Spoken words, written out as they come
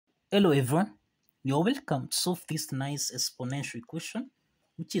Hello everyone, you're welcome to solve this nice exponential equation,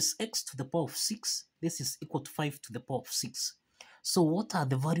 which is x to the power of 6. This is equal to 5 to the power of 6. So what are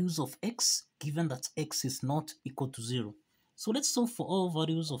the values of x given that x is not equal to 0? So let's solve for all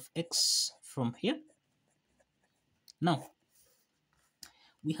values of x from here. Now,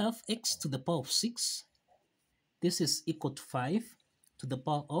 we have x to the power of 6. This is equal to 5 to the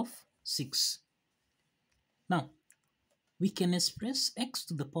power of 6. Now, we can express x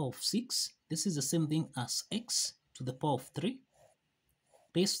to the power of 6. This is the same thing as x to the power of 3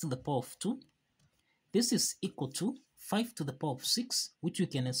 raised to the power of 2. This is equal to 5 to the power of 6, which we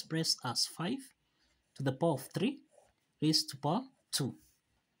can express as 5 to the power of 3 raised to power 2.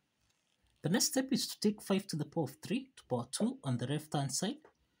 The next step is to take 5 to the power of 3 to power 2 on the left hand side,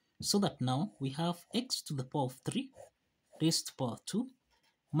 so that now we have x to the power of 3 raised to power 2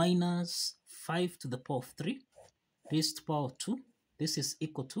 minus 5 to the power of 3 raised to power 2. This is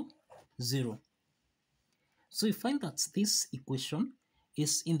equal to 0. So we find that this equation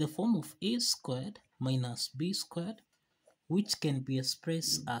is in the form of a squared minus b squared, which can be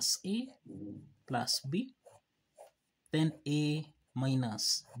expressed as a plus b, then a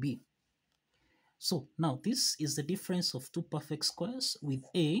minus b. So now this is the difference of two perfect squares, with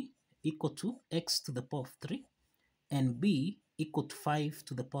a equal to x to the power of 3 and b equal to 5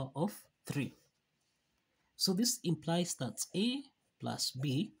 to the power of 3. So this implies that a plus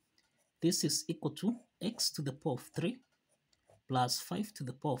b, this is equal to x to the power of 3 plus 5 to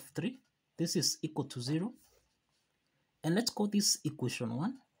the power of 3. This is equal to 0. And let's call this equation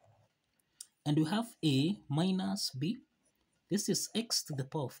 1. And we have a minus b. This is x to the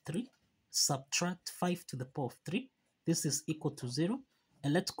power of 3. Subtract 5 to the power of 3. This is equal to 0.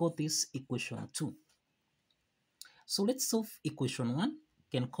 And let's call this equation 2. So let's solve equation 1.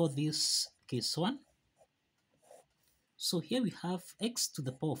 We can call this case 1. So here we have x to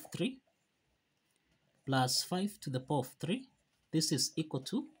the power of 3 plus 5 to the power of 3. This is equal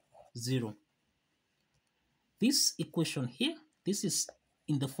to 0. This equation here, this is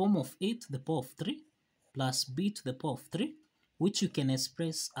in the form of a to the power of 3 plus b to the power of 3, which you can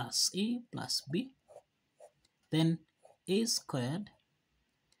express as a plus b, then a squared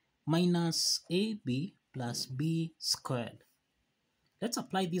minus ab plus b squared. Let's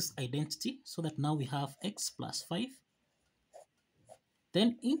apply this identity so that now we have x plus 5.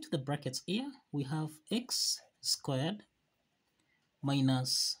 Then into the brackets here, we have x squared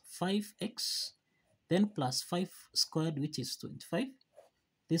minus 5x, then plus 5 squared, which is 25.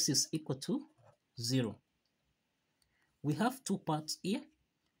 This is equal to 0. We have two parts here.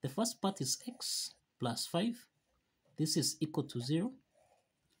 The first part is x plus 5. This is equal to 0.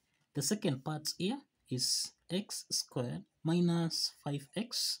 The second part here is x squared minus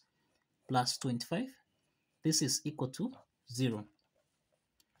 5x plus 25. This is equal to 0.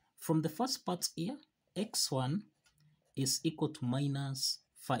 From the first part here, x1 is equal to minus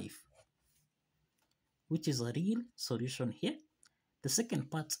 5, which is a real solution here. The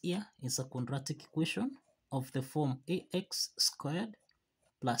second part here is a quadratic equation of the form ax squared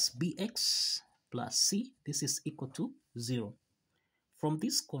plus bx plus c. This is equal to 0. From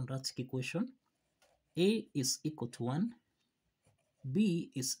this quadratic equation, a is equal to 1, b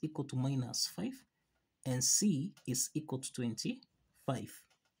is equal to minus 5, and c is equal to 25.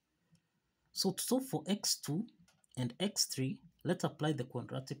 So to solve for x2 and x3, let's apply the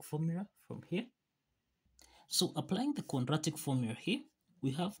quadratic formula from here. So applying the quadratic formula here,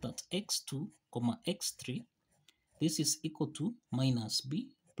 we have that x2, x3, this is equal to minus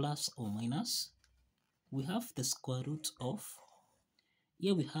b plus or minus. We have the square root of,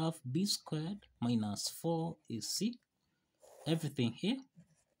 here we have b squared minus 4 is c. Everything here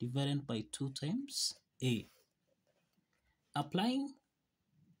divided by 2 times a.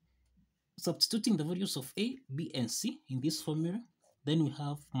 Substituting the values of a, b, and c in this formula, then we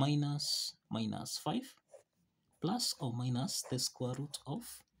have minus 5 plus or minus the square root of.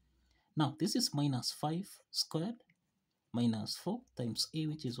 Now this is minus 5 squared minus 4 times a,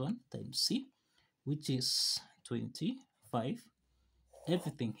 which is 1, times c, which is 25.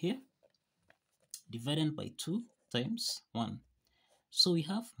 Everything here divided by 2 times 1. So we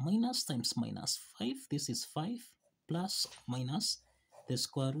have minus times minus 5. This is 5 plus or minus the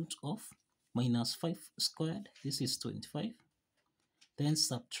square root of minus 5 squared. This is 25. Then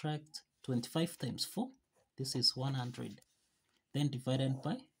subtract 25 times 4. This is 100. Then divided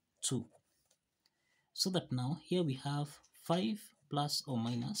by 2. So that now here we have 5 plus or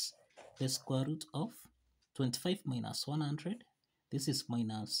minus the square root of 25 minus 100. This is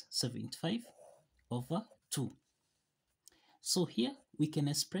minus 75 over 2. So here we can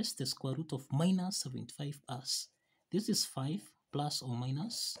express the square root of minus 75 as, this is 5 plus or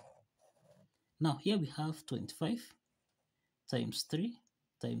minus Now here we have 25 times 3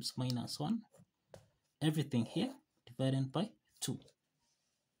 times minus 1. Everything here divided by 2.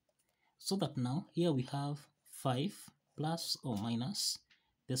 So that now here we have 5 plus or minus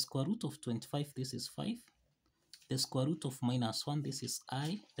the square root of 25, this is 5. The square root of minus 1, this is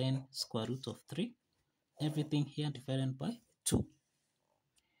I, then square root of 3. Everything here divided by 2.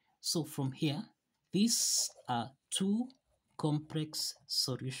 So from here, these are two complex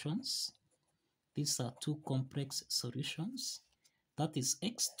solutions. These are two complex solutions. That is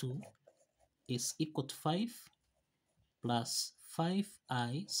x2 is equal to 5 plus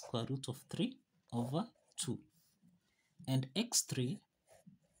 5i square root of 3 over 2. And x3,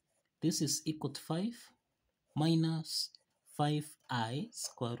 this is equal to 5 minus 5i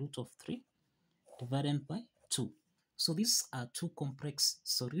square root of 3 divided by 2. So these are two complex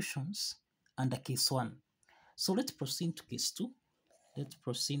solutions under case 1. So let's proceed to case 2. Let's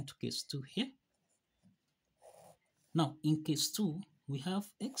proceed to case 2 here. Now in case 2, we have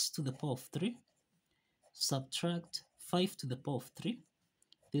x to the power of 3 subtract 5 to the power of 3.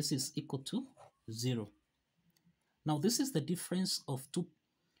 This is equal to 0. Now this is the difference of two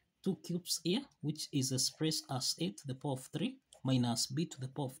cubes here, which is expressed as a to the power of 3 minus b to the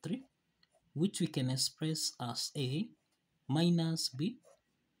power of 3, which we can express as a minus b.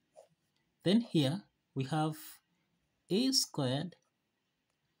 Then here we have a squared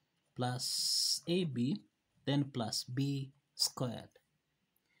plus ab, then plus b squared.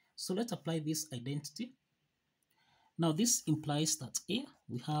 So let's apply this identity. Now this implies that here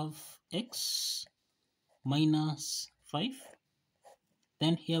we have x minus 5.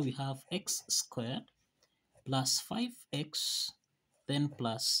 Then here we have x squared plus 5x, then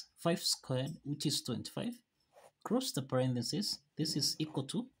plus 5 squared, which is 25. Cross the parentheses, this is equal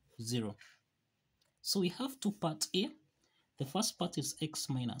to 0. So we have two parts here. The first part is x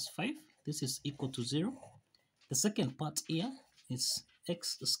minus 5. This is equal to 0. The second part here is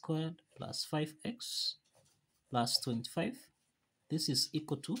x squared plus 5x plus 25. This is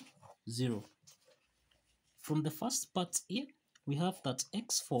equal to 0. From the first part here, we have that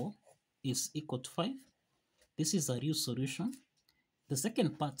x4 is equal to 5. This is a real solution. The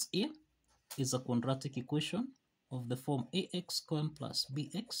second part here is a quadratic equation of the form ax squared plus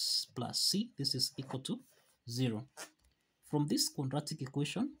bx plus c. This is equal to 0. From this quadratic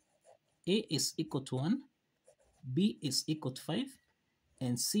equation, a is equal to 1, b is equal to 5,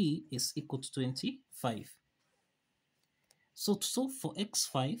 and c is equal to 25. So to solve for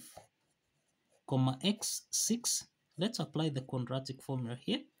x5, x6, let's apply the quadratic formula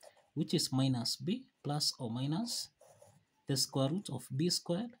here, which is minus b plus or minus the square root of b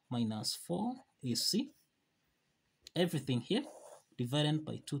squared minus 4ac. Everything here divided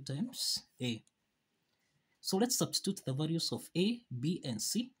by 2 times a. So let's substitute the values of a, b, and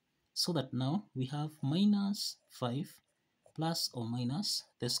c, so that now we have minus 5 plus or minus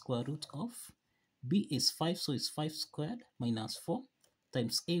the square root of b is 5, so it's 5 squared minus 4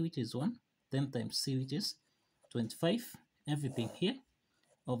 times a, which is 1, then times c, which is 25. Everything here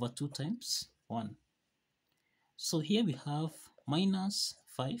over 2 times 1. So here we have minus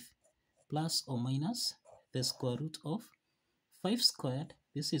 5 plus or minus the square root of 5 squared,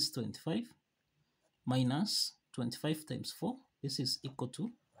 this is 25, minus 25 times 4, this is equal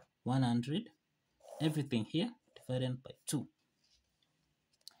to 100. Everything here divided by 2.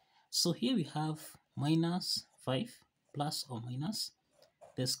 So here we have minus 5 plus or minus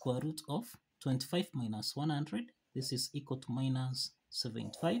the square root of 25 minus 100. This is equal to minus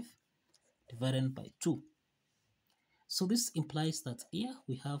 75 divided by 2. So this implies that here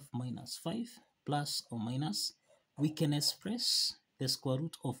we have minus 5 plus or minus. We can express the square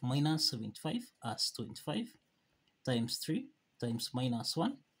root of minus 75 as 25 times 3 times minus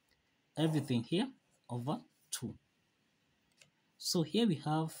 1. Everything here over 2. So here we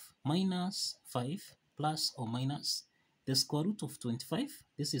have minus 5 plus or minus the square root of 25.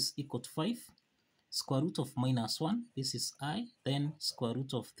 This is equal to 5. Square root of minus 1. This is I. Then square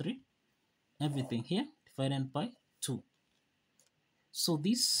root of 3. Everything here divided by 2. So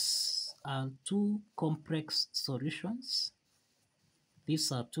these are two complex solutions.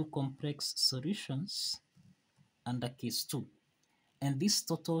 These are two complex solutions under case 2. And this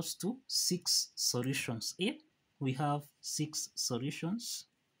totals to 6 solutions. Here we have 6 solutions.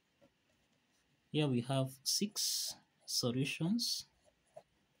 Here we have 6 solutions.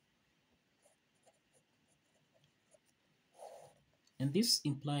 And this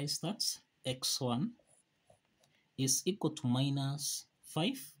implies that x1 is equal to minus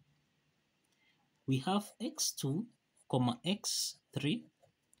 5. We have x2, x3.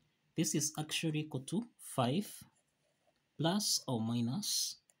 This is actually equal to 5 plus or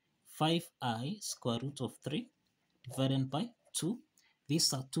minus 5i square root of 3 divided by 2.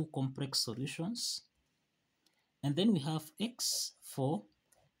 These are two complex solutions. And then we have x4.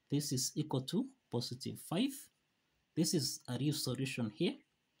 This is equal to positive 5. This is a real solution here.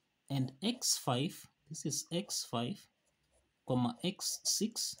 And x5, this is x5, comma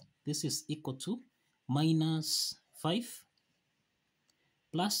x6, this is equal to minus 5,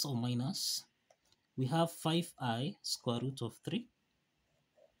 plus or minus, we have 5i square root of 3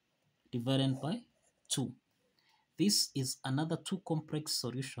 divided by 2. This is another two complex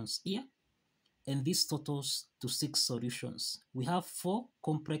solutions here, and this totals to 6 solutions. We have 4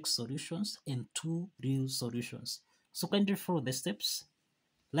 complex solutions and 2 real solutions. So kindly follow the steps,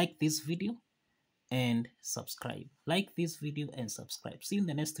 like this video and subscribe. Like this video and subscribe. See you in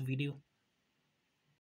the next video.